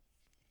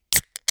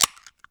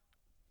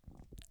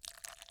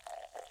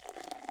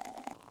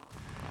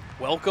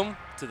Welcome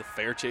to the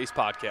Fair Chase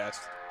podcast.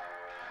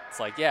 It's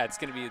like, yeah, it's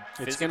going to be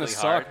physically gonna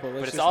hard, suck, but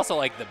but it's also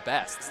like the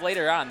best. It's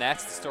later on,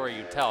 that's the story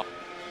you tell.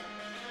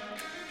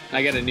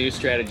 I got a new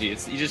strategy.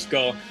 You just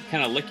go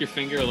kind of lick your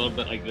finger a little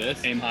bit like this.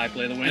 Aim high,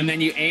 play the wind. And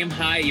then you aim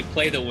high, you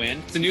play the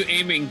wind. It's a new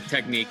aiming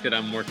technique that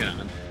I'm working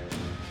on.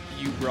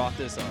 You brought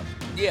this up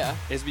Yeah.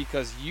 is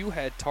because you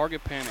had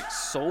target panic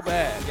so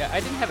bad. Yeah,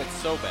 I didn't have it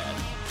so bad.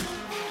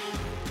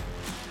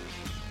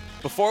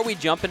 Before we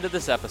jump into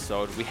this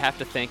episode, we have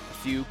to thank a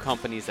few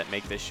companies that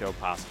make this show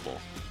possible.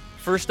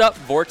 First up,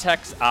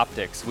 Vortex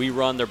Optics. We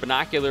run their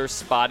binoculars,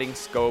 spotting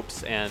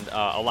scopes, and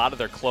a lot of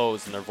their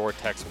clothes in their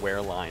Vortex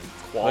wear line.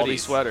 Quality Hoodies.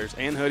 sweaters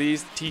and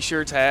hoodies,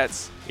 t-shirts,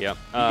 hats. Yep.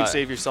 You can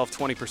save yourself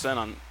 20%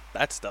 on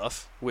that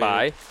stuff.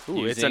 By it's a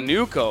using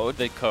new code.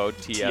 the code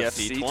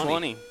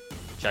TFC20.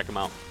 Check them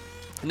out.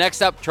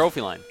 Next up,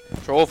 Trophy Line.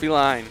 Trophy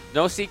line.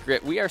 No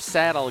secret, we are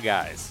saddle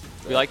guys.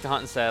 We like to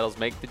hunt in saddles,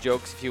 make the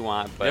jokes if you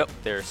want, but Yep.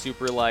 they're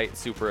super light,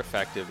 super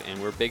effective,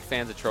 and we're big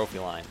fans of Trophy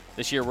Line.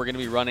 This year we're going to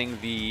be running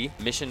the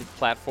Mission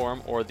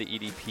platform or the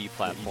EDP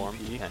platform,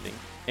 depending,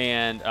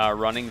 and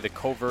running the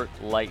Covert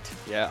Light.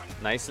 Yeah.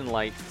 Nice and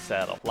light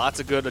saddle. Lots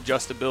of good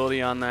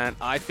adjustability on that.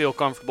 I feel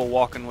comfortable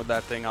walking with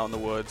that thing out in the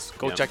woods.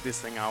 Go Yep. check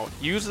this thing out.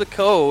 Use the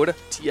code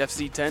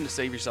TFC10 to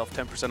save yourself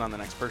 10% on the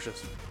next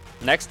purchase.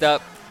 Next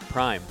up,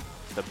 Prime.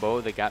 The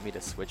bow that got me to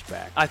switch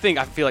back. I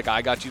feel like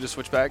I got you to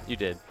switch back. You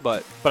did.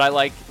 But But it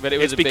was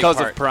it's a big because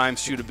part. of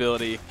Prime's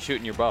shootability,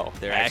 Shooting your bow.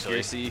 their actually.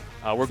 accuracy.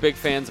 We're big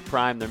fans of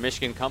Prime. They're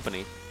Michigan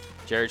company.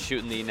 Jared's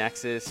shooting the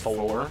Nexus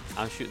 4.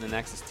 I'm shooting the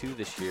Nexus 2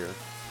 this year.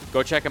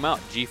 Go check them out,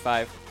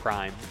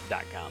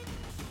 g5prime.com.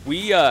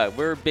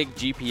 We're big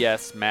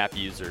GPS map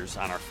users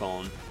on our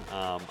phone.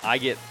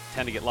 I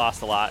tend to get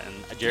lost a lot,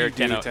 and Jared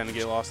You do can't tend to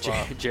get lost a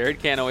lot. Jared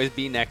can't always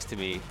be next to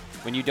me.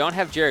 When you don't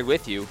have Jared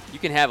with you, you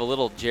can have a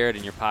little Jared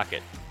in your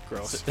pocket.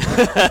 Gross.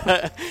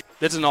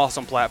 That's an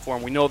awesome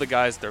platform. We know the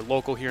guys. They're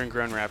local here in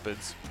Grand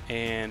Rapids.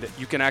 And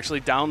you can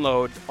actually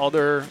download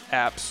other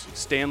apps,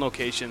 stand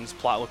locations,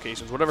 plot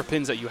locations, whatever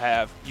pins that you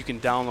have, you can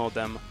download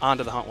them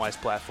onto the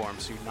HuntWise platform.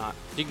 So you're not,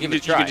 You can give it a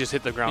try. You can just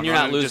hit the ground and you're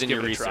not running and just losing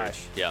give your it a try.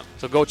 research. Yeah.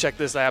 So go check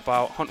this app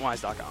out,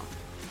 huntwise.com.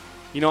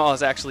 You know, I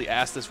was actually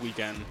asked this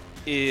weekend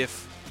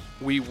if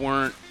we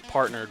weren't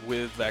partnered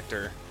with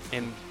Vector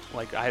and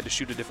like I had to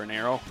shoot a different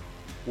arrow,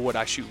 would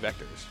I shoot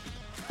Vectors?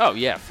 Oh,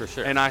 yeah, for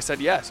sure. And I said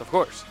yes, of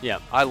course. Yeah.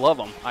 I love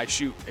them. I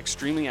shoot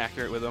extremely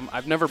accurate with them.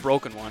 I've never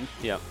broken one.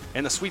 Yeah.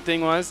 And the sweet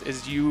thing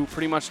is you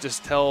pretty much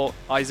just tell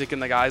Isaac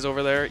and the guys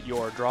over there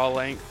your draw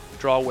length,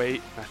 draw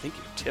weight, and I think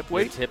your tip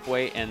weight. Your tip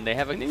weight, and they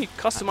have a And then you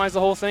customize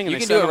the whole thing. And You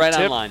they can do send it right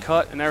them tip, online.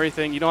 cut, and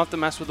everything. You don't have to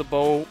mess with the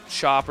bow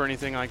shop or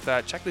anything like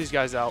that. Check these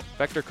guys out,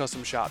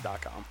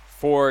 vectorcustomshop.com.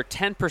 For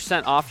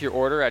 10% off your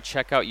order at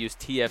checkout, use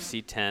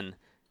TFC10.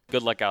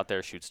 Good luck out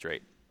there. Shoot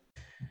straight.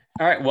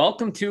 All right,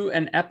 welcome to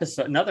a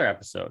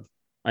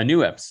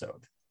new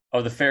episode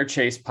of the Fair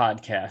Chase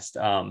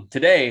podcast.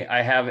 Today,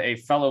 I have a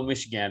fellow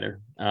Michigander,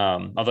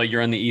 although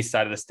you're on the east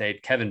side of the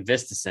state, Kevin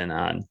Vistisen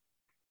on,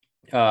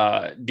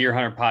 Deer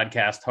Hunter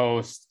podcast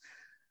host,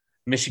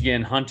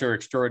 Michigan hunter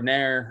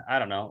extraordinaire. I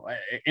don't know.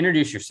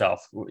 Introduce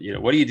yourself. You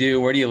know, what do you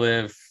do? Where do you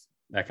live?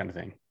 That kind of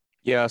thing.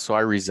 Yeah, so I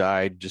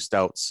reside just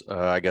out,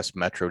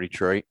 Metro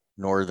Detroit,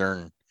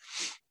 northern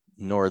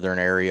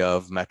area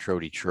of Metro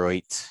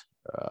Detroit.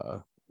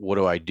 What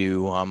do I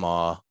do? I'm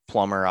a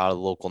plumber out of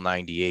local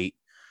 98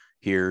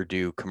 here,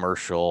 do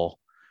commercial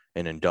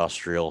and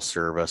industrial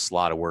service, a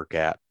lot of work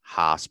at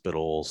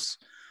hospitals,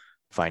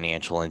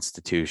 financial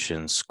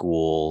institutions,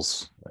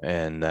 schools,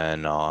 and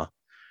then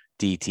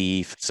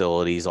DT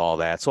facilities, all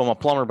that. So I'm a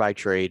plumber by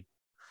trade,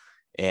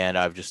 and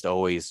I've just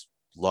always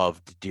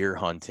loved deer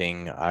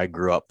hunting. I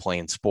grew up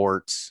playing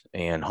sports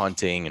and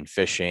hunting and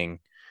fishing,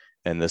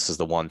 and this is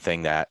the one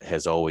thing that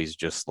has always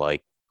just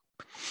like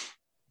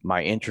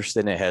my interest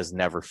in it has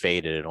never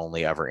faded. It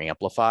only ever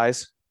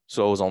amplifies.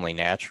 So it was only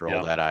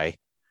natural that I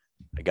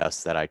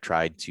guess that I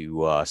tried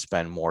to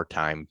spend more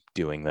time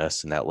doing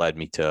this, and that led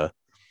me to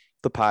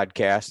the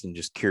podcast and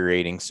just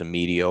curating some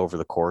media over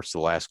the course of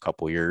the last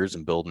couple of years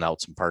and building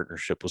out some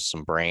partnership with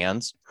some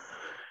brands.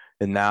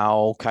 And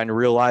now kind of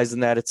realizing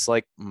that it's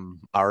like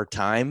our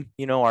time,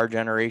 our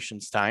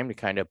generation's time to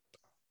kind of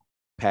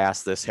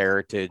pass this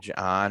heritage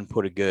on,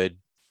 put a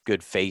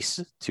good face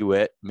to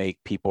it, make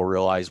people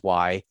realize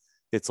why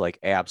it's like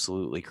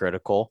absolutely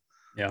critical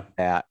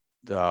that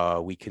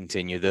we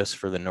continue this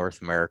for the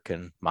North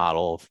American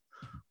model of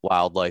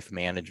wildlife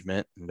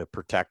management and to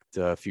protect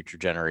future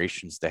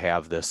generations to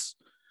have this,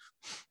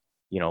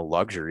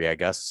 luxury, I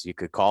guess you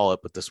could call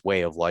it, but this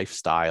way of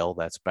lifestyle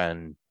that's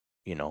been,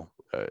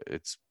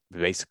 it's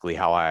basically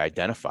how I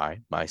identify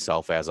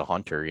myself as a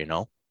hunter,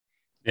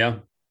 Yeah.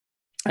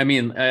 I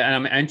mean,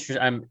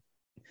 and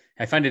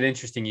I find it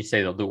interesting you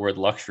say the word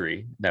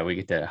luxury, that we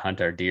get to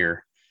hunt our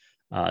deer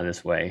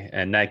this way.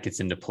 And that gets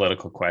into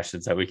political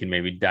questions that we can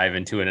maybe dive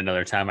into at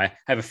another time. I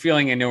have a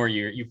feeling I know where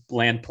you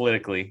land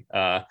politically.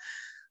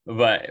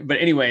 But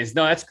anyways,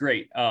 no, that's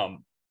great.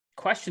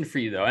 Question for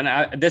you though,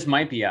 and this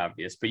might be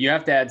obvious, but you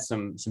have to add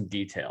some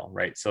detail,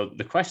 right? So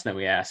the question that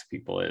we ask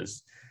people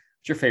is,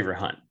 What's your favorite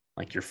hunt?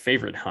 Like your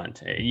favorite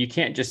hunt? You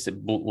can't just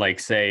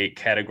like say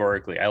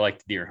categorically, I like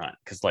the deer hunt,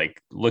 because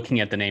like looking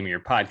at the name of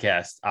your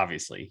podcast,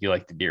 obviously you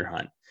like the deer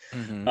hunt.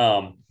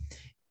 Mm-hmm.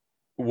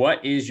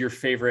 What is your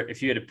favorite?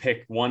 If you had to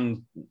pick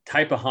one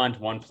type of hunt,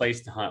 one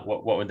place to hunt,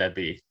 what would that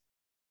be?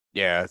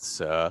 Yeah,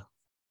 it's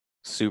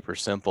super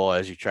simple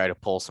as you try to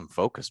pull some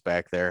focus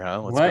back there,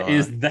 huh? What's What going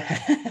is on?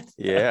 that?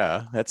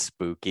 Yeah, that's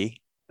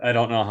spooky. I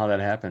don't know how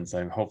that happens.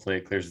 Hopefully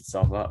it clears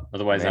itself up.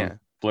 Otherwise, I'm Man.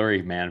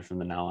 blurry, man, from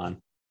the now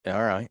on.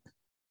 All right.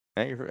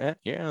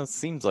 Yeah, it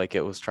seems like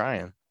it was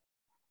trying.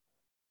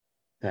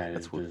 That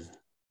That's is what.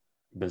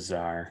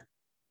 bizarre.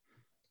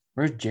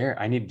 Where's Jared?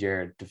 I need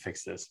Jared to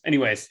fix this.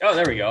 Anyways, oh,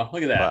 there we go.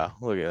 Look at that. Wow,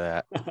 look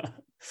at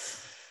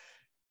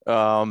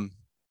that.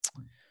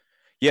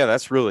 Yeah,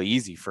 that's really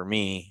easy for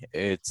me.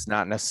 It's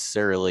not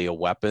necessarily a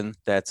weapon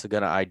that's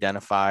going to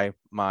identify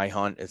my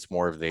hunt. It's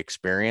more of the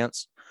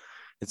experience.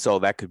 And so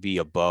that could be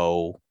a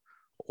bow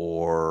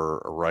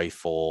or a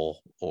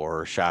rifle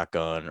or a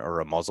shotgun or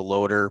a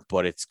muzzleloader,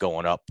 but it's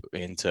going up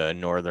into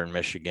northern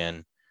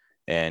Michigan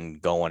and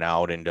going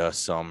out into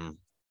some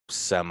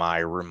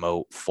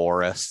semi-remote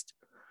forest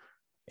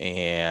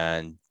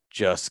and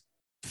just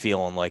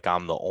feeling like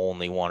I'm the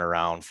only one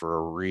around for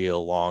a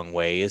real long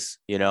ways,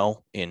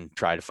 and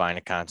try to find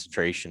a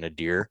concentration of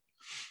deer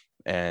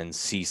and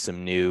see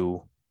some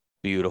new,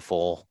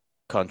 beautiful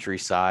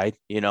countryside.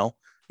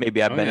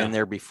 Maybe I've Oh been in yeah.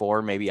 there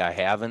before, maybe I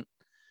haven't,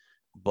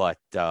 but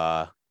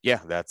yeah,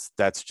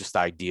 that's just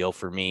ideal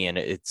for me. And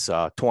it's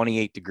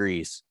 28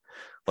 degrees.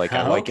 Like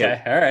I like it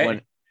Okay. All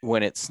right.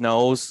 when it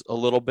snows a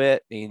little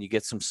bit and you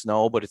get some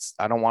snow, but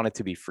I don't want it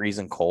to be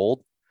freezing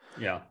cold,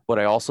 Yeah. but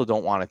I also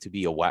don't want it to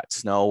be a wet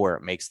snow where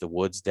it makes the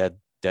woods dead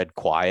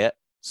quiet.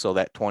 So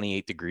that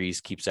 28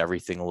 degrees keeps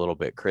everything a little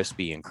bit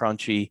crispy and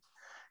crunchy,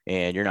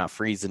 and you're not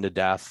freezing to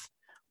death,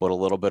 but a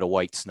little bit of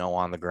white snow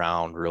on the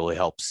ground really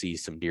helps see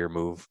some deer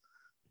move.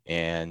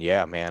 And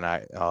yeah, man,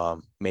 I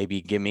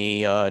maybe give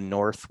me a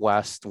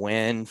northwest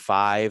wind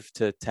 5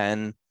 to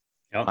 10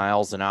 Yep.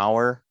 miles an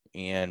hour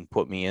and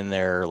put me in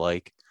there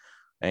like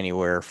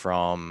anywhere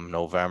from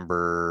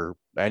November,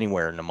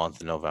 anywhere in the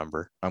month of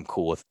November. I'm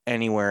cool with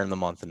anywhere in the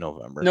month of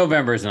November.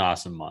 November is an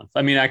awesome month.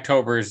 I mean,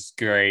 October is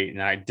great,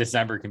 and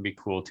December can be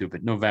cool too,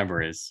 but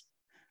November is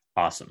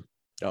awesome.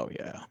 Oh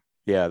yeah.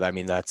 Yeah. I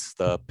mean, that's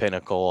the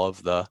pinnacle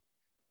of the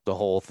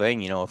whole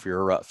thing, if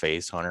you're a rut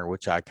phase hunter,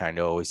 which I kind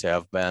of always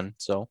have been.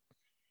 So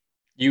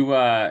You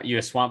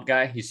a swamp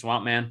guy? You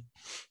swamp man?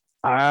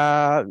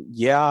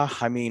 yeah,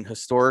 I mean,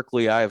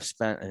 historically I have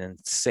spent an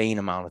insane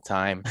amount of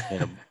time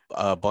in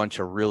a bunch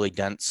of really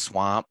dense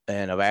swamp,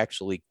 and I've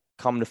actually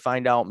come to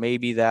find out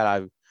maybe that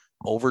I've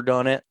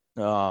overdone it.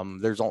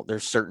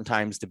 There's certain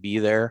times to be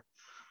there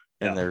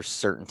and Yeah. there's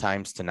certain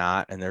times to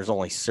not, and there's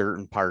only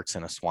certain parts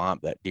in a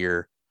swamp that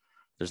deer,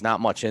 there's not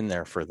much in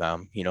there for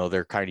them.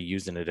 They're kind of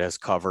using it as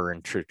cover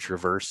and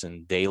traverse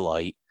in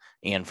daylight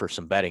and for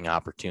some bedding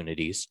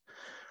opportunities,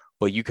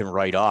 but you can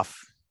write off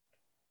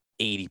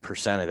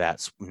 80% of that,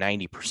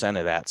 90%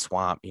 of that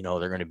swamp. They're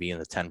going to be in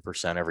the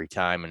 10% every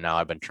time. And now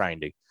I've been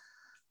trying to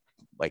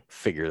like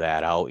figure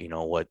that out.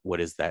 What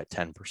is that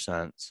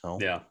 10%? So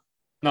Yeah.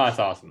 No, that's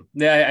awesome.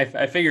 Yeah,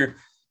 I figure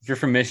if you're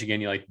from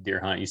Michigan, you like deer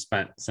hunt, you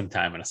spent some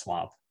time in a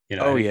swamp. I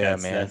oh think yeah,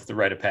 that's man, the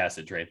rite of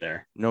passage right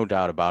there. no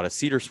doubt about it.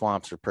 Cedar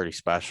swamps are pretty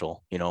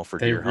special, for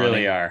They deer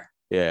really hunting. are.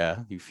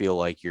 Yeah, you feel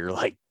like you're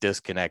like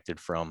disconnected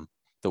from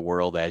the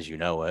world as you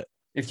know it.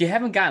 If you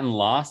haven't gotten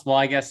lost, well,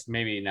 I guess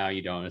maybe now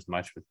you don't as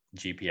much with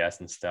GPS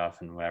and stuff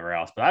and whatever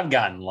else, but I've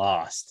gotten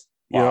lost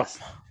Yep.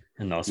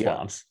 in those Yeah,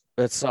 swamps.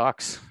 it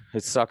sucks.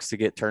 It sucks to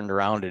get turned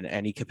around in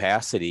any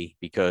capacity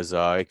because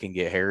it can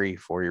get hairy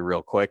for you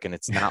real quick, and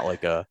it's not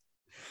like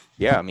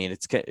yeah, I mean,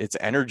 it's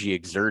energy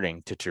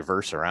exerting to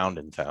traverse around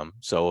in them.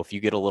 So if you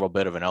get a little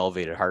bit of an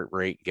elevated heart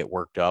rate, get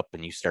worked up,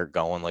 and you start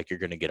going like you're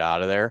going to get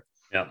out of there,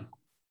 Yep.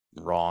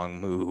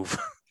 wrong move.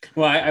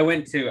 Well,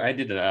 I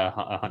did a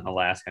hunt in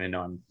Alaska. I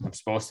know I'm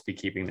supposed to be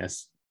keeping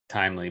this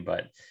timely,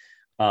 but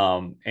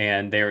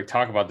and they were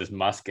talking about this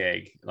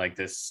muskeg, like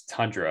this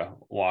tundra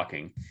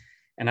walking,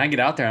 and I get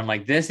out there, I'm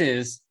like, this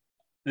is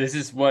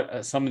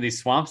what some of these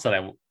swamps that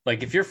I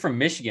like. If you're from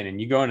Michigan and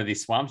you go into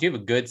these swamps, you have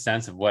a good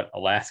sense of what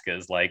Alaska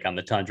is like on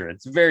the tundra.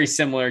 It's very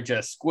similar,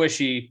 just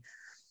squishy,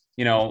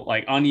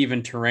 like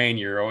uneven terrain.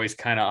 You're always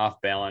kind of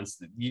off balance.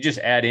 You just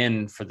add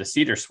in for the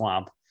cedar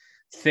swamp,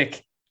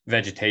 thick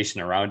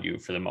vegetation around you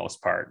for the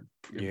most part.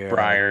 Yeah.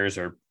 Briars,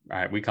 or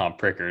we call them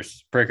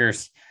prickers.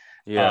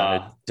 Yeah,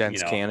 and a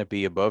dense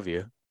canopy above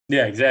you.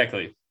 Yeah,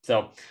 exactly. So,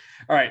 all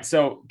right.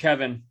 So,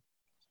 Kevin,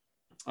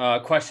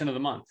 question of the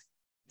month.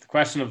 The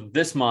question of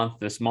this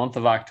month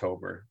of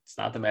October. It's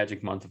not the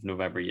magic month of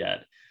November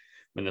yet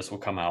when this will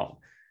come out.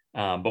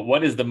 But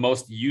what is the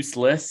most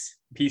useless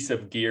piece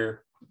of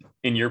gear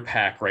in your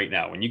pack right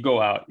now? When you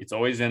go out, it's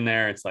always in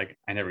there. It's like,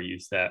 I never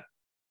use that.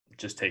 It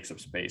just takes up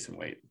space and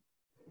weight.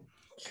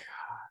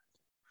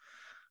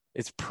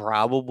 It's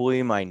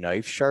probably my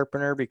knife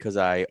sharpener because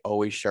I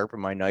always sharpen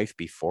my knife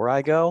before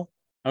I go.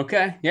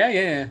 Okay.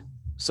 Yeah.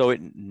 So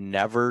it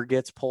never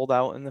gets pulled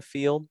out in the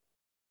field.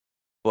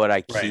 but I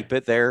Right. keep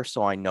it there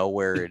so I know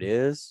where it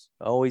is.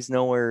 Always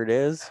know where it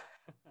is.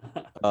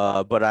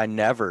 But I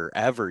never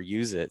ever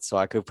use it, so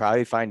I could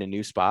probably find a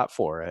new spot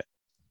for it.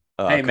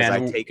 Hey, Because I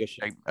man, take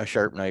a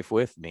sharp knife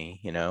with me,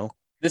 you know.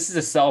 this is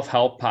a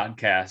self-help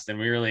podcast, and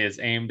we really is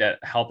aimed at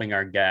helping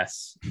our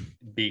guests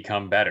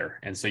become better.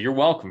 And so you're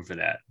welcome for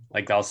that.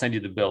 Like, I'll send you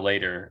the bill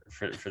later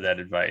for that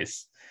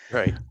advice.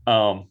 Right.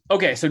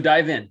 Okay, so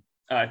dive in.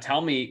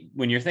 Tell me,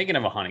 when you're thinking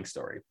of a hunting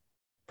story,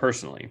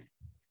 personally,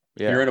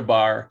 Yeah. you're at a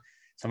bar,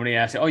 somebody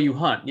asks you, "Oh, you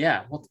hunt?"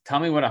 Yeah. Well, tell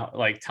me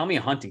tell me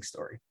a hunting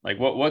story. Like,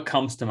 what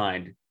comes to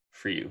mind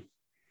for you?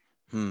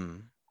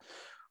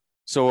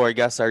 So I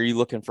guess, are you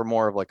looking for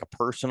more of like a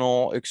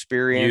personal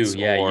experience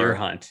Your or?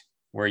 hunt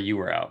where you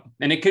were out,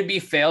 and it could be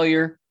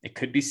failure, it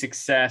could be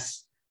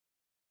success,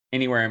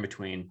 anywhere in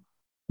between.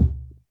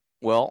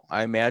 Well,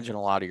 I imagine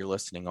a lot of your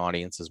listening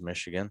audience is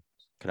Michigan.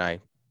 Can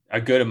I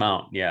A good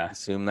amount, yeah.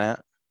 assume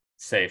that?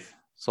 Safe.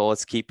 So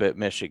let's keep it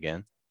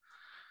Michigan.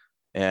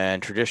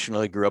 And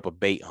traditionally grew up a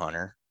bait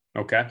hunter.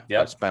 Okay. I've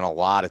Yep. spent a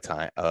lot of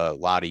time, a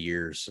lot of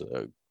years,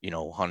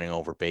 hunting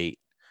over bait.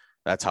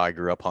 That's how I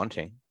grew up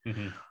hunting.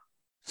 Mm-hmm.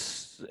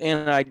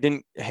 And I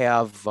didn't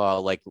have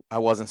I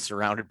wasn't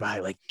surrounded by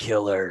like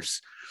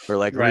killers or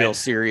like Right. real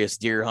serious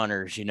deer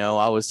hunters.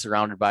 I was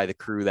surrounded by the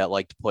crew that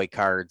liked to play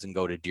cards and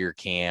go to deer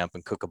camp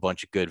and cook a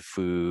bunch of good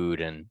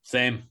food. And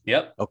Same.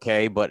 Yep.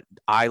 okay, but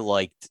I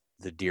liked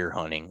the deer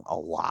hunting a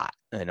lot.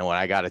 And when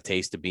I got a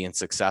taste of being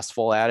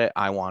successful at it,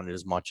 I wanted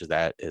as much of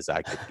that as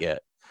I could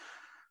get.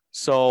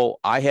 So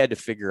I had to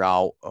figure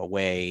out a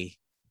way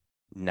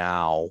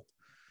now.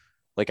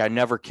 Like, I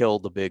never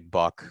killed a big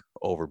buck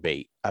over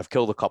bait. I've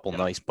killed a couple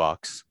nice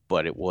bucks,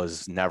 but it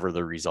was never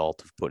the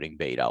result of putting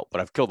bait out. But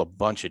I've killed a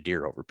bunch of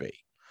deer over bait.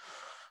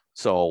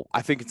 So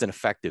I think it's an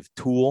effective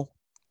tool.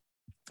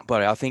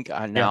 But I think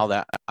now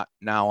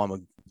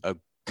I'm a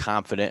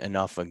confident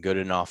enough and good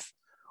enough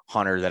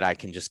hunter that I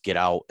can just get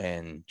out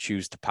and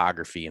choose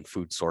topography and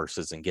food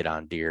sources and get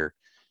on deer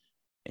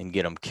and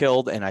get them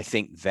killed. And I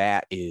think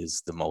that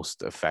is the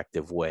most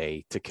effective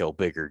way to kill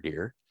bigger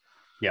deer.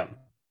 Yeah.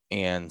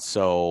 And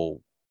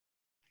so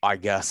I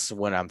guess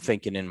when I'm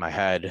thinking in my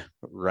head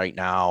right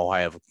now,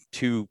 I have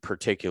two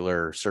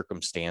particular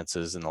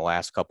circumstances in the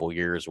last couple of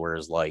years where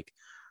it's like,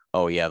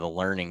 oh yeah, the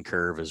learning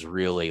curve is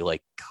really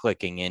like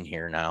clicking in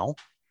here now.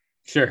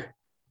 Sure.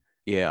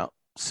 Yeah.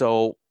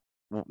 So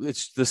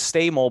it's the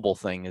stay mobile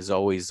thing is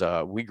always,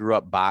 we grew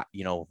up,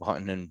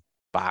 hunting in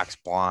box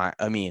blind.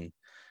 I mean,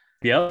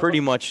 yeah, pretty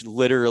much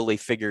literally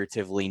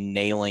figuratively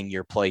nailing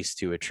your place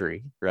to a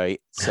tree. Right.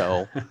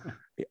 So,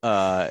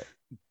 but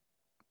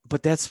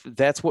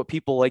that's what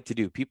people like to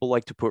do. People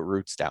like to put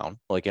roots down,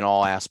 like in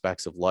all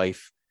aspects of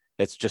life.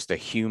 It's just a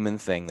human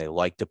thing. They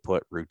like to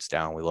put roots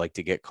down. We like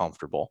to get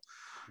comfortable,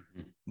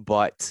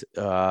 but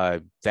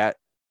that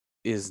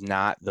is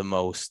not the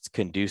most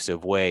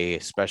conducive way,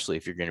 especially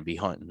if you're going to be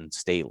hunting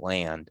state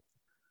land,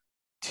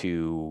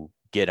 to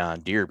get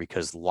on deer,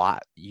 because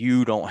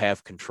you don't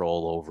have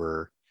control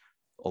over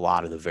a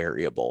lot of the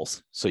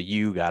variables. So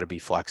you got to be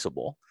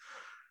flexible.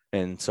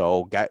 And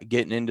so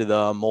getting into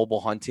the mobile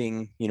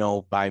hunting,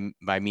 by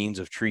means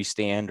of tree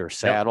stand or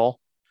saddle,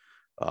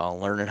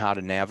 learning how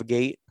to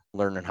navigate,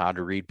 learning how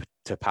to read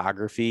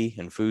topography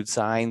and food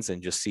signs,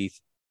 and just see,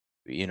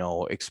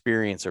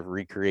 experience of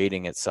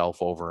recreating itself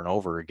over and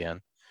over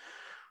again.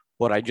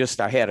 But I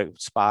had a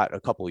spot a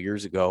couple of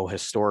years ago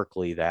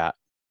historically that,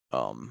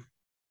 I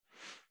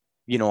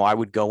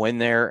would go in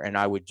there and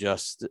I would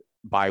just,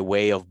 by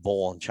way of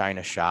bowl and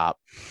china shop,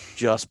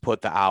 just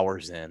put the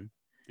hours in.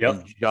 Yep.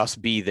 And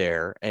just be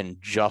there and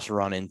just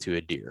run into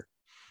a deer.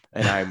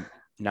 And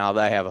now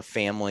that I have a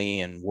family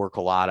and work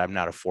a lot, I'm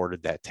not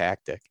afforded that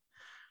tactic.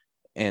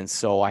 And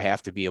so I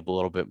have to be a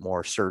little bit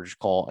more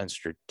surgical and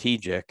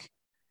strategic.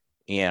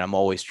 And I'm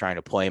always trying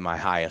to play my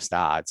highest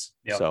odds.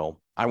 Yep. So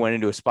I went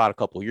into a spot a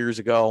couple of years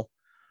ago.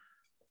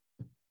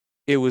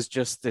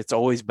 It's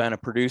always been a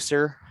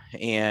producer.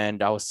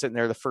 And I was sitting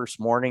there the first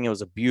morning. It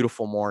was a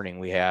beautiful morning.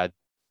 We had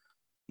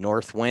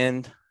north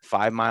wind,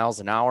 5 miles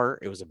an hour.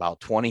 It was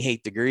about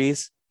 28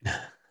 degrees.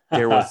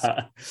 There was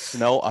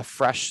a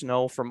fresh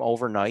snow from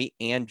overnight,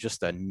 and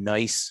just a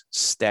nice,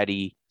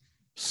 steady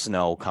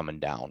snow coming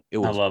down. I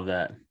love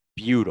that.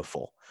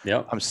 Beautiful.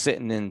 Yep. I'm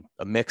sitting in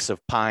a mix of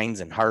pines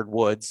and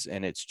hardwoods,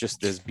 and it's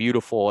just as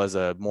beautiful as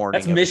a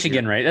morning. That's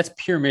Michigan, right? That's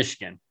pure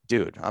Michigan.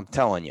 Dude, I'm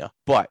telling you.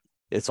 But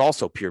it's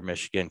also pure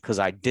Michigan because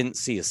I didn't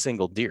see a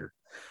single deer.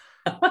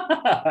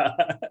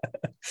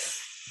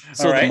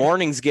 So the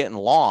morning's getting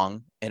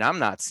long and I'm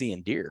not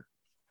seeing deer.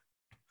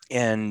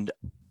 And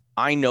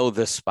I know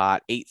this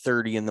spot,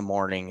 8:30 in the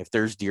morning, if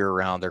there's deer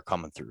around, they're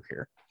coming through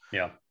here.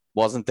 Yeah.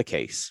 Wasn't the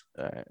case.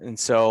 And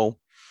so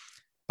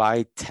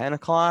by 10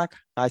 o'clock,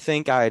 I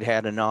think I had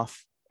had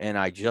enough and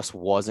I just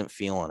wasn't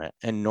feeling it.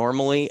 And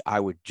normally I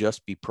would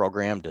just be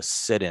programmed to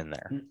sit in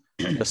there,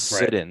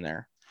 sit in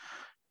there.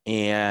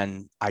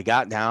 And I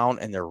got down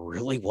and there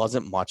really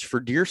wasn't much for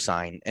deer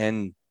sign.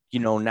 And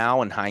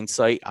now in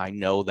hindsight, I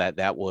know that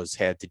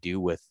had to do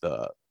with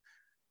the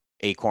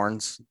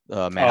acorns,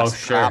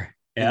 mass crop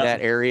in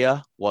that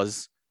area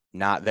was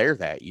not there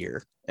that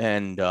year.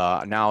 And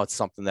now it's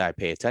something that I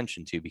pay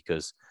attention to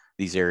because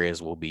these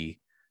areas will be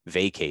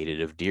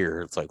vacated of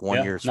deer. It's like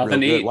one year it's real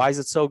nothing to good. eat. Why is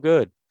it so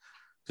good?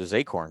 There's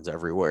acorns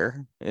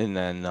everywhere. And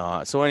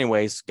then, so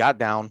anyways, got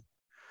down,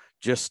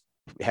 just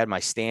had my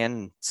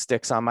stand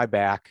sticks on my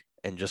back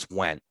and just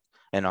went.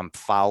 And I'm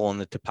following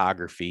the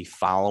topography,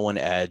 following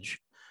edge,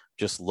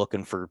 just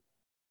looking for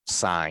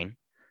sign.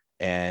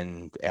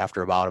 And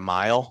after about a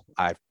mile,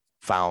 I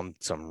found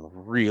some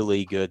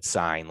really good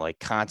sign, like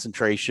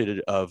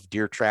concentration of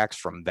deer tracks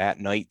from that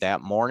night,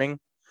 that morning,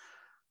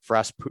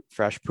 fresh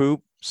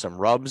poop, some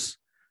rubs.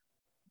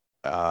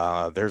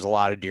 There's a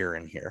lot of deer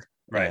in here.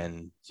 Right.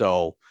 And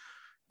so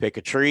pick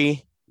a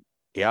tree.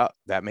 Yeah,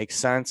 that makes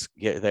sense.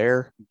 Get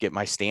there, get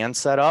my stand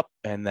set up.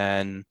 And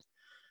then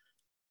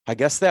I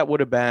guess that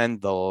would have been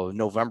the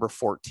November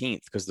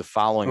 14th because the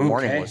following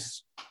morning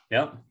was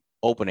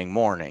opening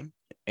morning.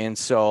 And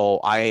so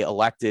I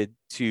elected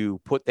to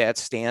put that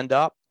stand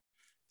up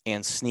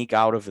and sneak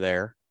out of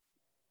there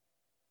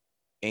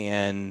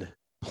and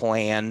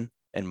plan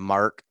and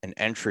mark an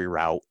entry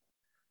route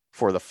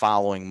for the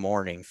following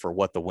morning for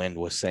what the wind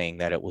was saying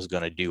that it was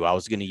going to do. I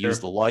was going to use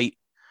the light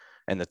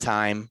and the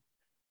time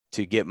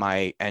to get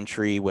my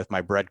entry with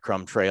my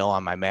breadcrumb trail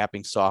on my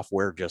mapping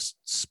software just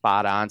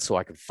spot on so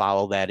I could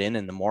follow that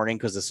in the morning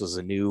because this was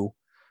a new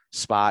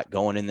spot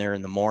going in there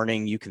in the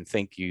morning. You can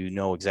think you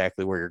know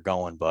exactly where you're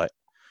going, but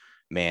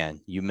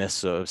man, you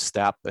miss a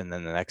step and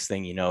then the next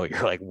thing you know,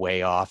 you're like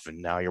way off and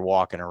now you're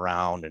walking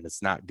around and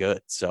it's not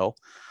good. So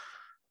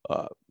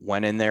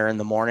went in there in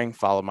the morning,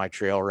 followed my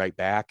trail right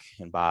back.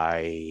 And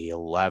by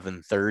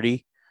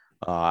 11:30,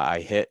 I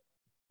hit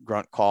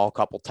grunt call a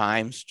couple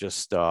times.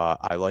 Just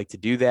I like to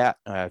do that.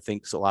 I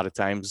think a lot of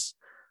times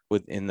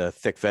within the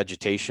thick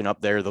vegetation up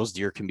there, those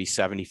deer can be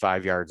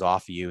 75 yards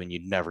off of you and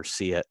you'd never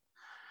see it.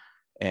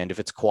 And if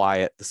it's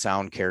quiet, the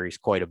sound carries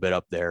quite a bit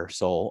up there.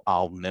 So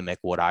I'll mimic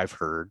what I've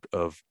heard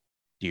of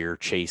deer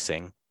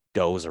chasing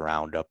does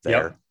around up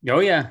there. Yep. Oh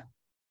yeah.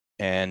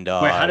 And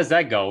wait, how does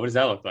that go? What does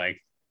that look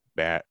like?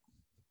 Bat.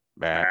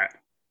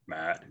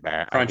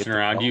 Crunching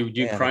around. Do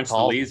you crunch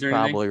the leaves or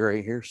anything? Probably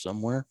right here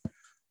somewhere.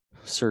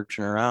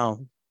 Searching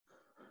around.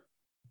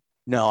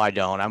 No, I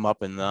don't. I'm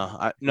up in the.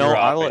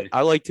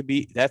 I like to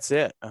be. That's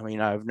it. I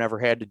mean, I've never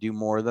had to do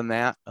more than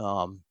that.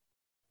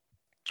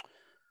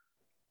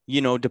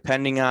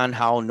 Depending on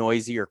how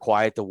noisy or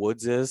quiet the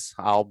woods is,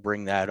 I'll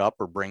bring that up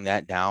or bring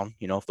that down.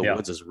 If the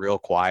woods is real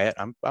quiet,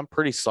 I'm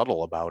pretty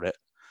subtle about it.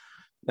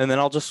 And then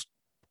I'll just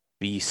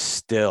be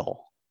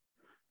still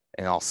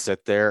and I'll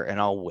sit there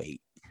and I'll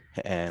wait.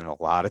 And a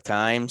lot of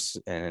times,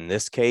 and in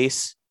this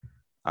case,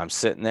 I'm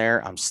sitting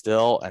there, I'm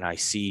still, and I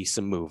see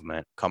some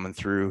movement coming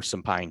through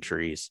some pine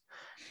trees.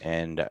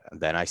 And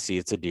then I see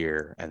it's a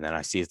deer, and then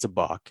I see it's a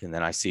buck, and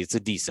then I see it's a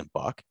decent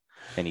buck.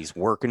 And he's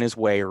working his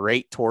way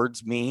right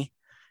towards me.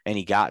 And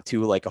he got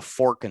to like a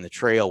fork in the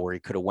trail where he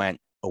could have went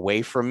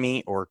away from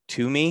me or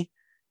to me.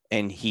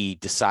 And he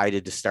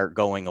decided to start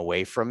going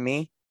away from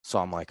me. So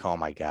I'm like, oh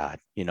my God,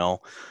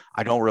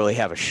 I don't really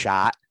have a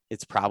shot.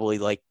 It's probably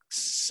like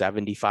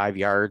 75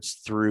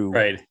 yards through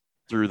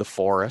the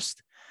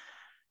forest.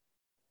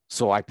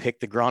 So I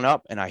picked the grunt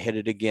up and I hit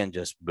it again,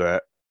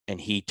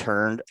 and he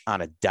turned on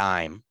a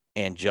dime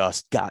and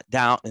just got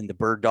down in the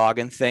bird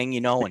dogging thing,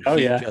 and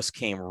he just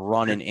came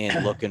running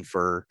in looking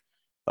for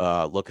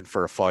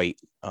a fight.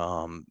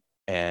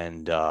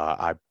 And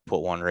I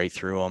put one right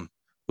through him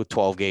with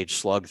 12 gauge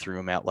slug through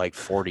him at like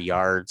 40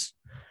 yards.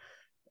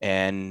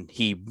 And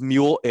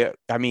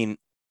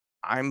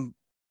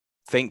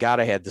thank God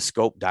I had the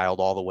scope dialed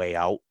all the way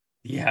out.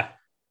 Yeah.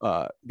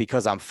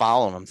 Because I'm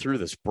following him through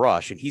this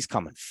brush and he's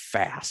coming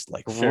fast,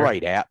 like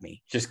right at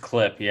me. Just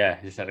clip.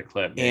 Yeah. Just had a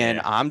clip.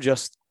 And I'm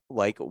just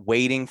like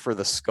waiting for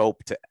the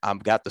scope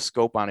I've got the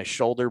scope on his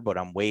shoulder, but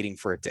I'm waiting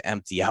for it to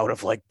empty out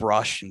of like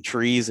brush and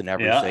trees and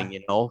everything,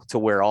 to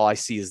where all I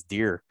see is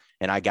deer.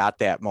 And I got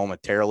that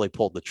momentarily,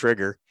 pulled the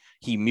trigger.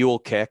 He mule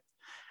kicked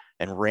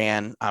and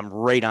ran. I'm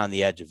right on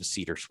the edge of a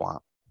cedar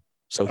swamp.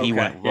 So he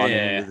went running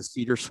into the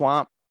cedar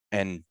swamp.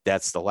 And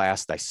that's the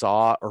last I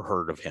saw or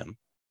heard of him.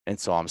 And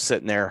so I'm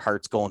sitting there,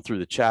 heart's going through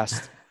the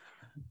chest.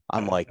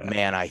 I'm like,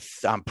 man,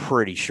 I'm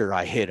pretty sure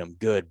I hit him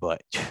good,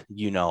 but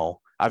you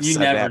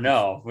never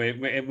know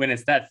when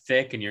it's that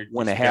thick and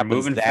when it happens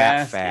moving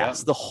that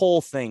fast. The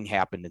whole thing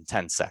happened in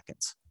 10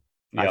 seconds.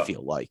 I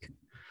feel like.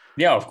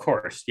 Yeah, of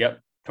course.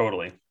 Yep.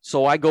 Totally.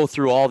 So I go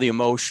through all the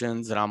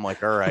emotions and I'm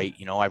like, all right,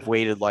 I've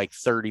waited like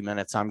 30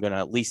 minutes. I'm going to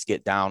at least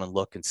get down and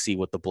look and see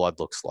what the blood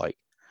looks like.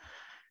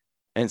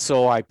 And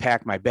so I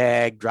pack my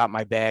bag, drop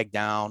my bag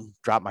down,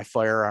 drop my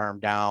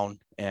firearm down,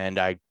 and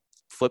I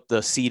flip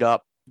the seat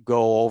up,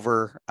 go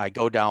over. I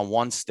go down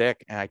one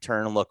stick and I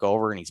turn and look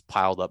over and he's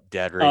piled up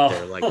dead right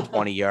there, like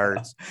 20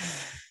 yards.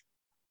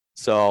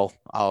 So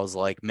I was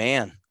like,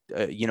 man,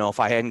 if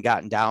I hadn't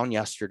gotten down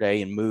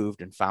yesterday and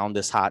moved and found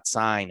this hot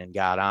sign and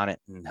got on it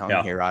and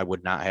hung here, I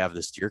would not have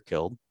this deer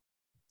killed.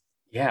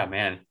 Yeah,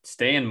 man.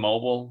 Staying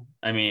mobile.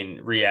 I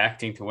mean,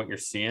 reacting to what you're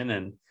seeing.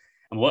 And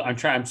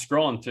I'm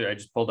scrolling through. I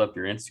just pulled up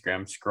your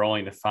Instagram,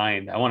 scrolling to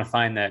find. I want to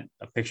find a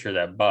picture of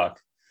that buck.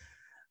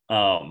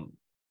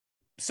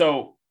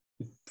 So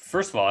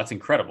first of all, that's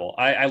incredible.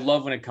 I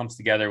love when it comes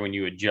together when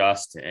you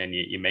adjust and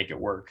you make it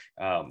work.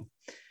 But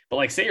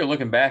like, say you're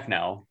looking back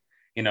now,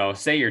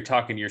 say you're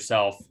talking to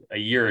yourself a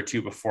year or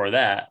two before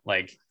that,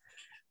 like,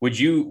 what'd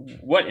you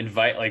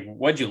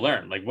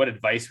learn? Like, what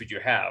advice would you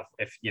have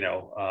if,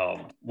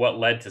 what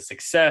led to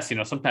success?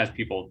 Sometimes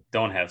people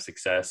don't have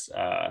success,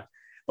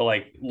 but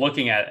like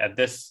looking at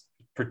this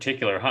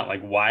particular hunt,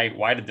 like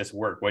why did this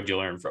work? What'd you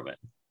learn from it?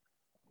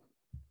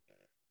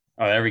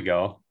 Oh, there we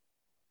go.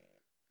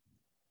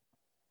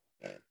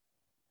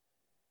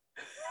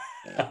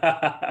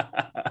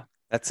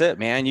 That's it,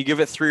 man. You give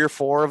it 3 or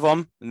 4 of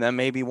them and then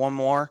maybe one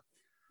more.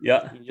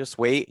 Yeah. You just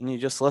wait and you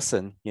just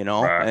listen,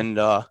 Right. and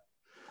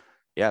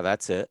yeah,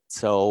 that's it.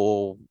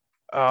 So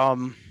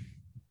I'm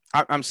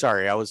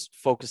sorry, I was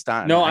focused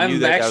on. No, I knew I'm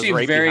that actually was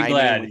right very behind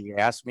glad you when you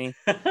asked me,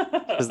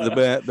 because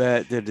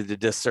the did a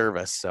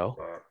disservice. So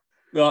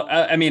well,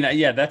 I mean,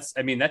 yeah, that's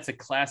a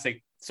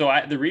classic. So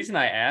the reason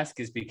I ask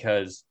is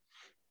because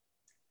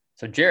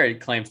Jared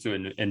claims to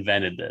have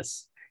invented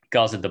this. He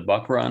calls it the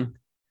buck run.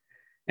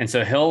 And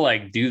so he'll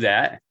like do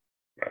that,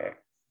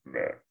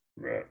 run,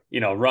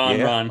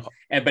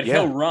 but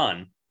he'll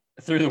run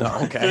through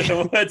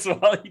the woods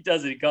while he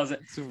does it. He calls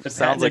it.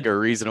 Sounds like a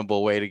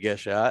reasonable way to get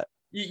shot.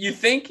 You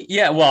think?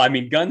 Yeah. Well, I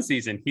mean, gun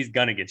season, he's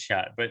gonna get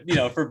shot, but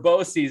for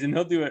bow season,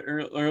 he'll do it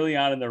early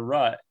on in the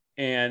rut.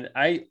 And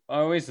I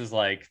always was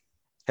like,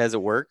 has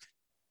it worked?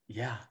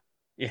 Yeah,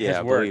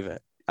 I believe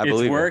it.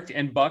 It's worked,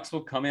 and bucks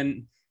will come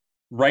in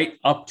right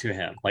up to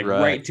him, like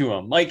right to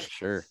him, like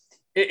sure.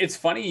 It's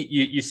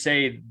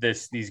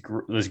this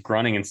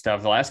grunting and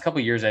stuff. The last couple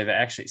of years,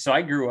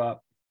 I grew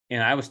up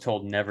and I was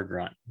told never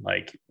grunt.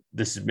 Like,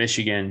 this is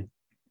Michigan.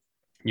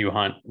 You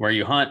hunt where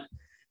you hunt.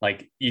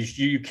 Like,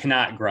 you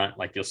cannot grunt,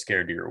 like you'll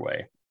scare deer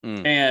away.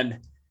 And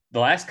the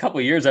last couple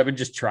of years, I've been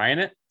just trying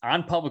it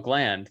on public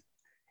land,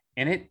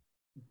 and it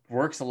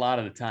works a lot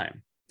of the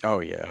time.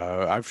 Oh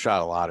yeah, I've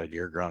shot a lot of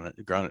deer grunting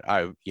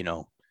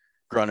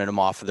them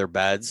off of their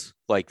beds.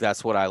 Like,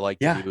 that's what I like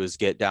to do, is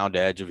get down to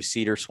edge of a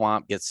cedar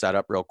swamp, get set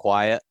up real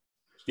quiet.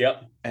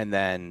 Yep. And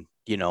then,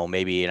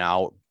 maybe an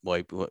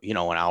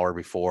hour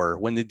before,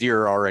 when the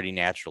deer are already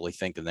naturally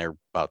thinking they're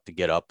about to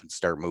get up and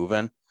start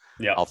moving,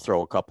 I'll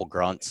throw a couple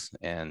grunts,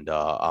 and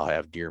I'll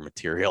have deer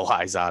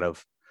materialize out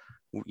of,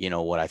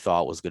 what I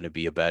thought was going to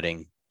be a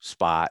bedding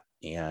spot.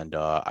 And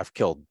I've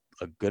killed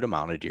a good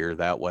amount of deer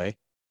that way.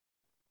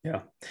 Yeah.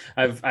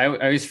 I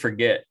always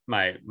forget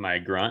my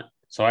grunt.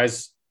 So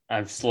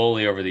I've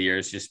slowly over the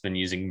years just been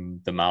using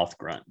the mouth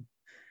grunt,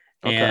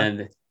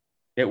 and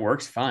it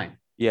works fine.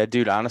 Yeah,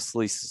 dude,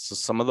 honestly,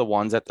 some of the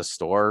ones at the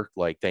store,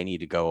 like, they need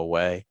to go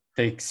away.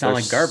 They sound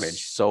like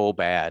garbage. So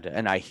bad.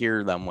 And I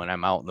hear them when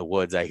I'm out in the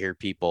woods. I hear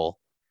people.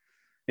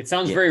 It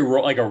sounds very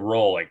like a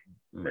roll, like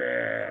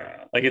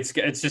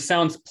it just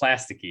sounds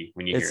plasticky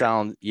when you hear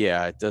it.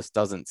 It just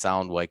doesn't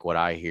sound like what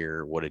I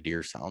hear what a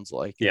deer sounds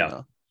like.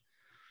 Yeah.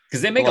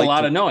 Because they make a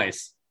lot of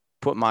noise.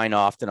 Put mine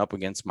often up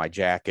against my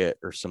jacket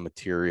or some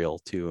material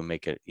too, and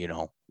make it,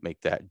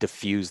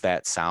 diffuse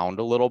that sound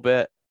a little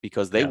bit,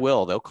 because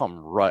they'll come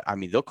right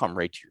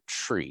to your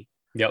tree.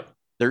 Yep.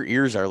 Their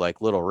ears are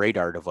like little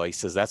radar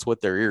devices. That's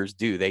what their ears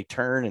do. They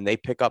turn and they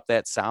pick up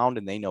that sound,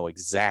 and they know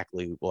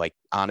exactly, like,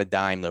 on a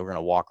dime, they're going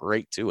to walk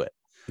right to it.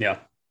 Yeah.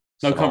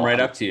 They'll come right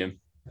up to you.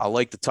 I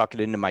like to tuck it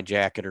into my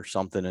jacket or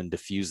something and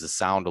diffuse the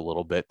sound a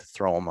little bit to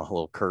throw them a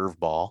little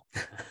curveball.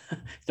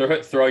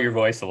 throw your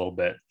voice a little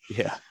bit.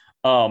 Yeah.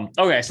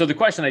 Okay. So the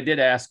question I did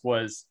ask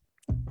was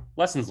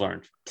lessons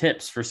learned,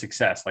 tips for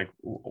success. Like,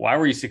 why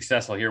were you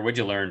successful here? What'd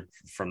you learn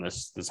from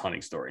this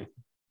hunting story?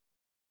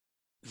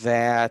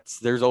 That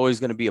there's always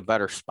going to be a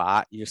better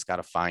spot. You just got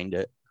to find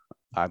it.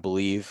 I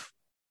believe,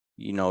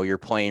 you're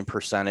playing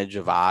percentage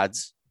of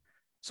odds.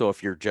 So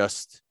if you're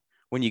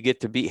when you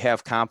get to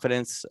have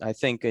confidence, I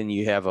think, and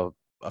you have a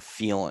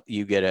feeling,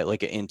 you get it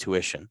like an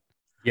intuition.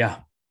 Yeah.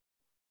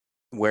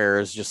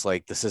 Whereas just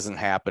like, this isn't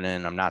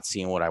happening, I'm not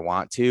seeing what I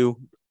want to,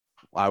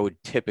 I would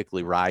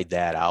typically ride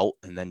that out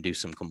and then do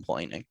some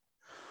complaining.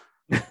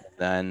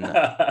 Then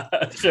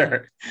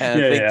sure.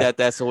 And I think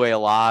that's the way a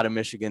lot of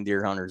Michigan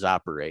deer hunters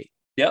operate.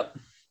 Yep.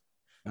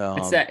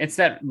 It's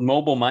that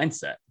mobile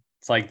mindset.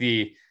 It's like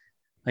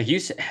like you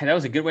said, that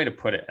was a good way to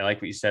put it. I like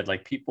what you said.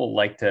 Like, people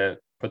like to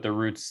put the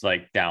roots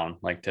like down,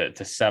 like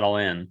to settle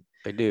in.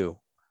 They do.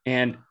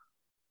 And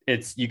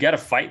you got to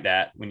fight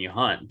that when you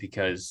hunt,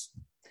 because,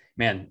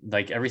 man,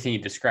 like, everything you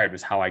described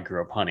was how I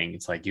grew up hunting.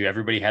 It's like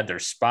everybody had their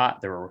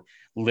spot. There were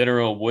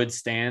literal wood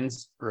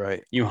stands.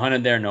 Right. You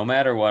hunted there no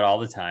matter what all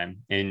the time,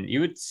 and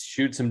you would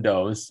shoot some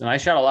does. And I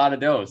shot a lot of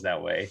does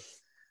that way.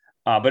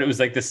 But it was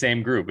like the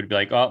same group. It'd be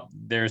like, oh,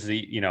 there's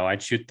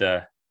I'd shoot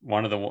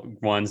one of the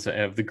ones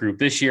of the group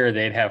this year.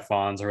 They'd have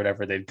fawns or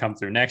whatever. They'd come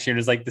through next year. And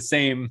it's like the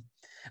same.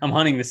 I'm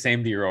hunting the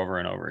same deer over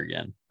and over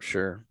again.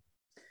 Sure.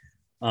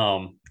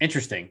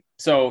 Interesting.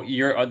 So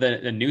you're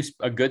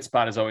a good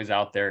spot is always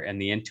out there,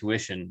 and the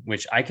intuition,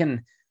 which I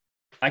can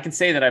I can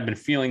say that I've been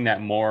feeling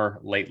that more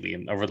lately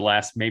and over the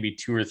last maybe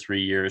 2 or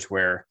 3 years,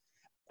 where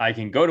I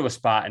can go to a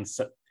spot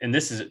and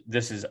this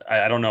is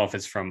I don't know if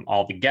it's from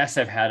all the guests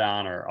I've had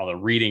on or all the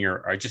reading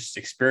or just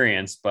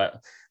experience,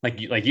 but like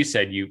you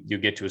said, you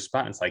get to a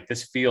spot and it's like,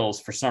 this feels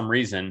for some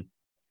reason.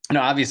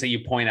 Now, obviously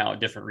you point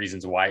out different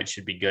reasons why it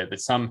should be good, but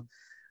some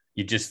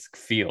you just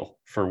feel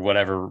for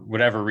whatever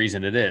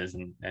reason it is,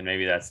 and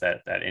maybe that's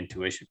that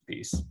intuition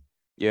piece.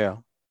 Yeah,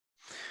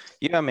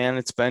 man,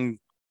 it's been.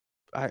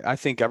 I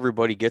think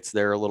everybody gets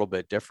there a little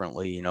bit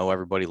differently. You know,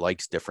 everybody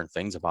likes different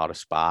things about a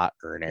spot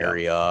or an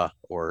area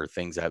or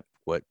things that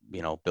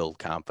build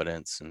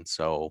confidence. And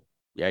so,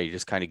 yeah, you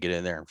just kind of get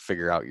in there and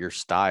figure out your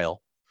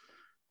style.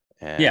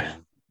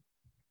 And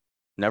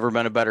never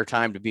been a better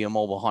time to be a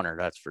mobile hunter.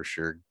 That's for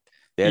sure.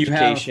 The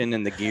education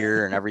and the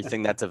gear and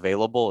everything that's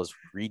available is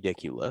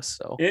ridiculous.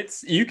 So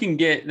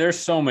there's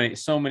so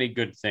many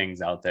good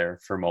things out there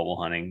for mobile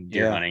hunting,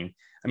 deer hunting.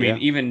 I mean,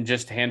 even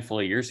just a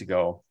handful of years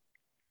ago,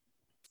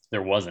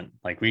 there wasn't.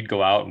 Like, we'd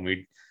go out and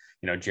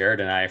Jared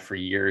and I, for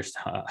years,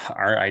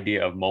 our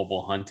idea of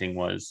mobile hunting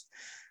was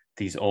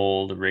these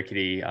old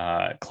rickety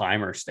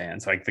climber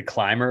stands. Like, the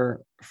climber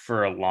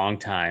for a long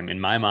time in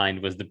my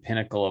mind was the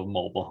pinnacle of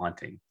mobile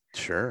hunting.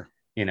 Sure.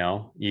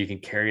 You can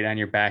carry it on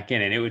your back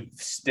end and it would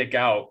stick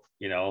out,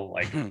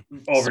 like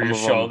over your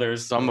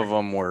shoulders. Some of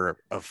them were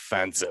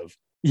offensive.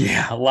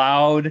 Yeah,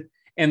 loud.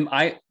 And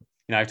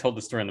I've told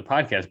the story on the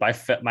podcast,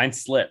 but mine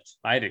slipped.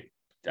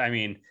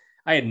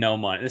 I had no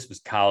money. This was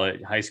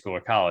high school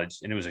or college,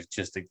 and it was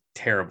just a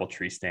terrible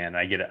tree stand.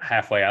 I get it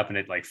halfway up and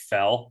it like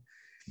fell.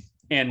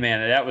 And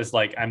man, that was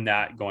like, I'm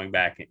not going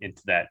back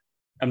into that.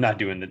 I'm not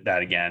doing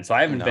that again. So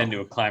I haven't been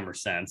to a climber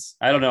since.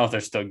 I don't know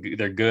if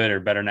they're good or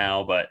better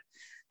now, but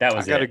that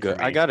was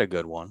I got a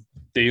good one.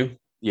 Do you?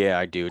 Yeah,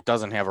 I do. It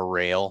doesn't have a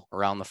rail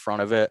around the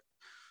front of it.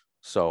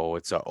 So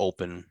it's an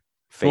open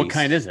face. What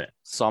kind is it?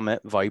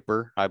 Summit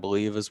Viper, I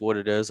believe is what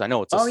it is. I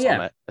know it's a Summit.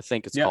 Yeah. I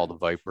think it's called a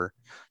Viper.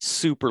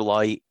 Super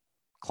light.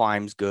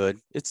 Climbs good.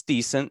 It's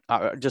decent.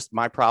 Just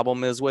my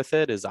problem is with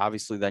it is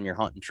obviously then you're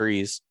hunting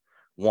trees,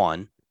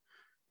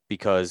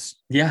 because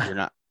you're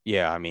not.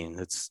 Yeah, I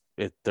mean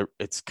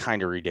it's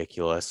kind of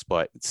ridiculous.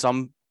 But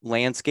some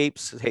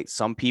landscapes, hey,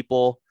 some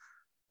people,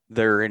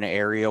 they're in an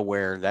area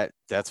where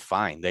that's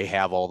fine. They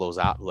have all those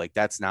out. Like,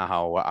 that's not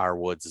how our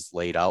woods is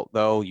laid out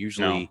though.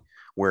 Usually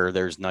where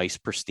there's nice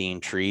pristine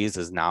trees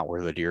is not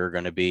where the deer are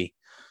going to be.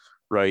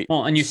 Right.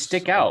 Well, and you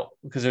stick out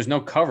because there's no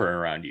cover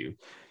around you.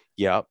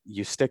 Yeah,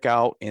 you stick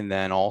out. And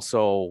then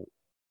also,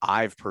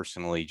 I've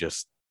personally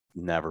just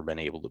never been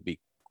able to be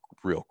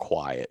real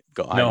quiet.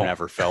 I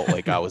never felt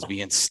like I was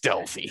being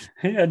stealthy.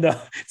 Yeah,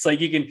 no. It's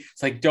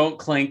like don't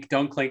clink.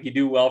 You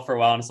do well for a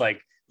while, and it's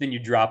like then you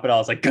drop it all.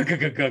 It's like gunk,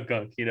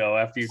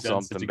 after you've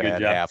done such a good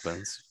job.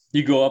 Happens.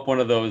 You go up one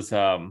of those,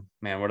 what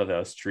are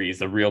those trees?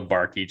 The real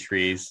barky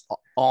trees.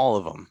 All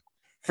of them.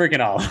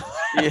 Freaking all.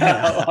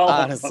 Yeah,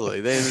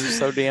 honestly, they're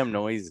so damn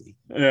noisy.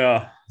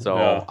 Yeah. So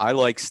I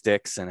like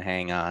sticks and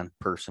hang on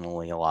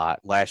personally a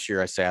lot. Last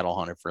year I saddle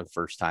hunted for the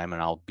first time,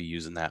 and I'll be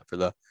using that for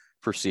the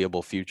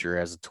foreseeable future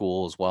as a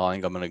tool as well. I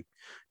think I'm going to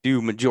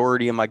do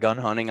majority of my gun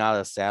hunting out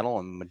of the saddle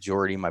and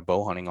majority of my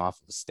bow hunting off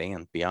of a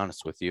stand, to be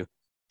honest with you.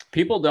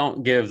 People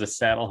don't give the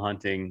saddle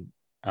hunting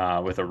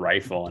with a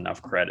rifle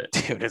enough credit.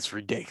 Dude, it's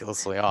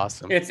ridiculously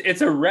awesome.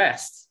 It's a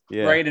rest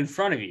right in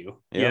front of you,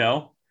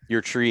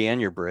 your tree and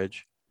your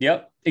bridge.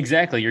 Yep,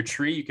 exactly. Your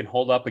tree you can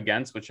hold up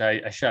against, which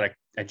I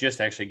just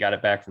actually got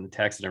it back from the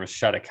taxidermist,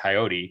 shot a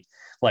coyote,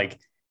 like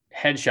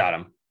headshot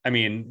him. I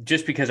mean,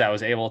 just because I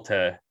was able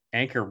to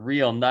anchor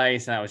real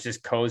nice and I was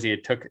just cozy,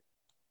 it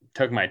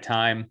took my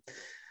time.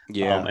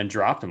 Yeah. And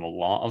dropped him it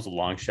was a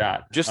long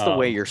shot. Just the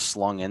way you're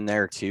slung in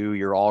there too,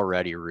 you're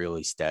already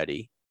really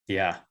steady.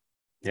 Yeah.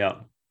 Yeah.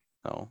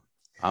 So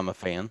I'm a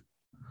fan.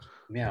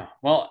 Yeah.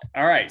 Well,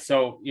 all right.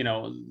 So,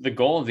 the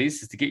goal of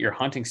these is to get your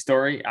hunting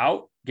story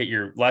out, get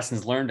your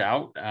lessons learned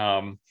out.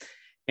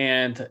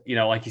 And,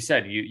 like you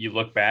said, you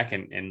look back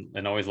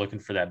and always looking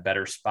for that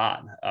better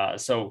spot.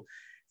 So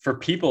for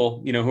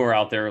people, who are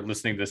out there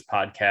listening to this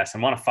podcast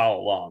and want to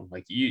follow along,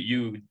 like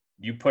you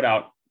put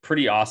out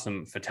pretty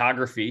awesome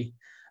photography.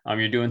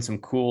 You're doing some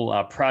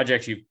cool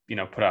projects. You've,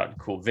 put out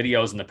cool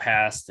videos in the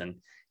past and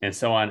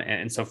so on.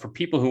 And so for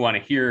people who want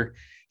to hear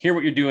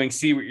what you're doing,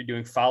 see what you're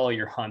doing, follow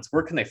your hunts,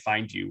 where can they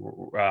find you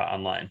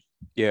online?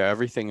 Yeah,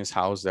 everything is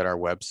housed at our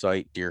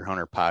website,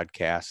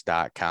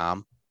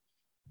 deerhunterpodcast.com,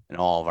 and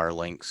all of our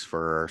links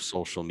for our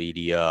social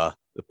media,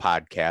 the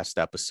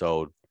podcast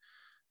episode.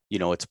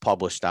 It's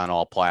published on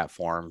all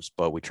platforms,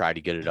 but we try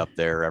to get it up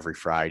there every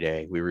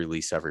Friday. We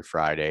release every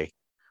Friday.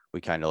 We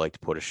kind of like to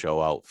put a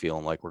show out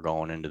feeling like we're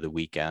going into the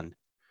weekend.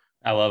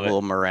 I love it. A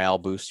little morale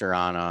booster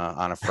on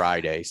a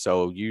Friday.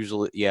 So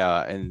usually,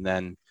 yeah. And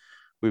then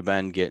we've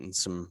been getting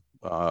some,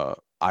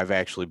 I've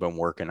actually been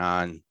working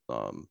on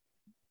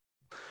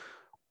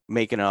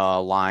making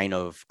a line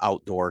of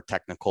outdoor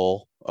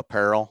technical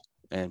apparel,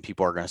 and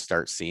people are going to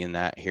start seeing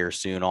that here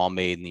soon, all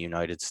made in the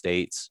United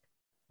States.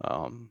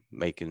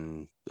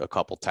 Making a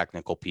couple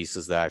technical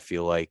pieces that I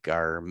feel like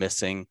are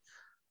missing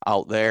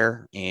out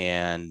there,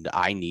 and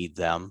I need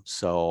them.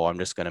 So I'm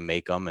just going to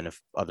make them. And if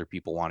other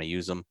people want to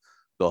use them,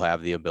 they'll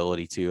have the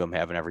ability to. I'm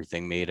having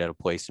everything made at a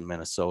place in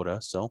Minnesota.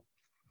 So,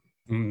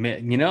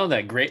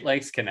 that Great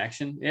Lakes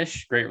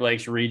connection-ish, Great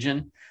Lakes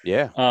region.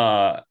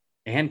 yeah.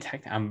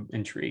 I'm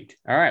intrigued.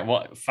 All right.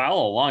 Well,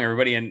 follow along,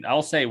 everybody. And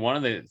I'll say one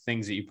of the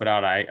things that you put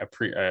out I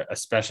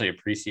especially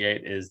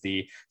appreciate is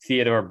the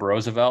Theodore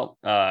Roosevelt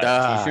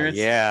t-shirts.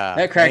 Yeah.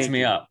 That cracks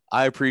me up.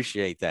 I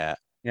appreciate that.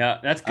 Yeah,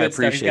 that's good. I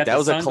appreciate that.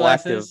 Was a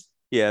collective.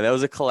 Yeah, that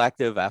was a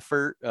collective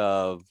effort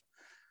of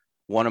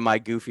one of my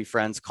goofy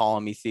friends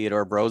calling me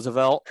Theodore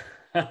Roosevelt.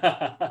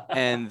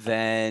 And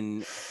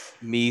then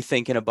me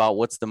thinking about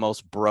what's the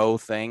most bro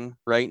thing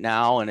right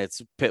now, and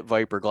it's Pit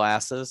Viper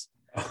glasses.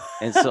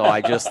 And so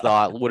I just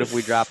thought, what if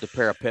we dropped a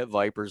pair of Pit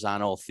Vipers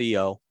on old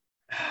Theo?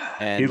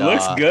 And he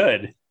looks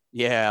good.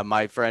 Yeah,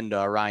 my friend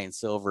Ryan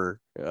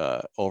Silver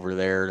over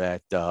there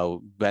that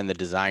been the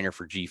designer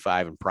for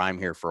G5 and Prime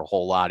here for a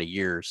whole lot of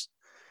years.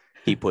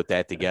 He put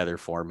that together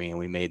for me, and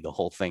we made the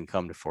whole thing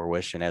come to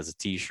fruition as a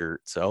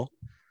T-shirt. So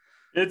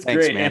it's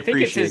thanks, great. Man. I think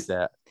appreciate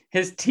that.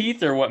 His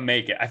teeth are what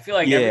make it. I feel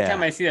like every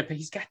time I see that,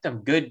 he's got them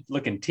good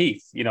looking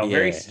teeth.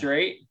 Very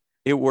straight.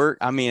 It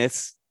worked. I mean,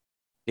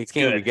 it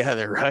came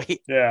together,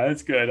 right? Yeah,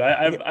 that's good.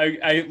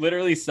 I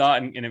literally saw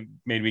it and it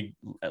made me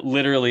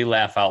literally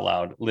laugh out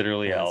loud.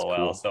 Literally, LOL.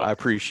 Cool. So I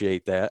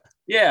appreciate that.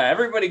 Yeah,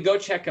 everybody go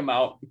check him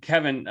out.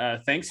 Kevin,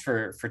 thanks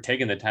for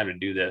taking the time to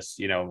do this.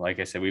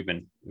 Like I said, we've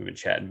been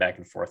chatting back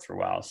and forth for a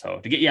while. So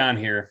to get you on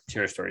here,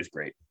 share a story is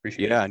great.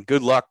 Appreciate it. Yeah, and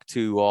good luck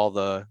to all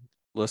the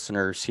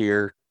listeners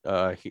here.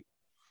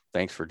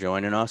 Thanks for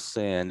joining us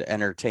and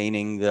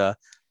entertaining the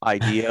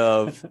idea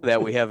of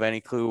that we have any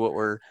clue what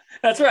we're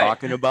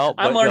talking about.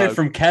 I'm learning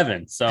from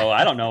Kevin, so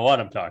I don't know what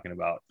I'm talking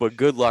about. But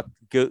good luck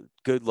to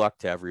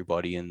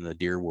everybody in the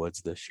deer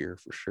woods this year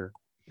for sure.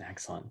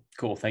 Excellent.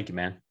 Cool. Thank you,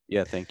 man.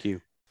 Yeah, thank you.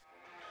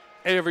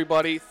 Hey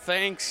everybody,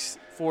 thanks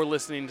for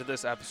listening to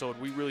this episode.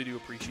 We really do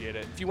appreciate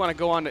it. If you want to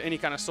go on to any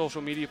kind of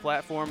social media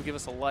platform, give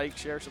us a like,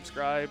 share,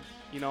 subscribe.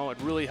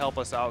 It'd really help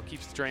us out,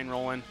 keeps the train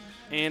rolling.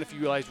 And if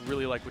you guys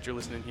really like what you're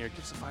listening here, give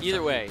us a 5-star.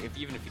 Either way,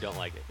 even if you don't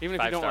like it. Even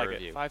if you don't like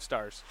it, 5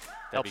 stars.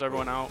 Helps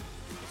everyone out.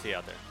 We'll see you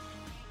out there.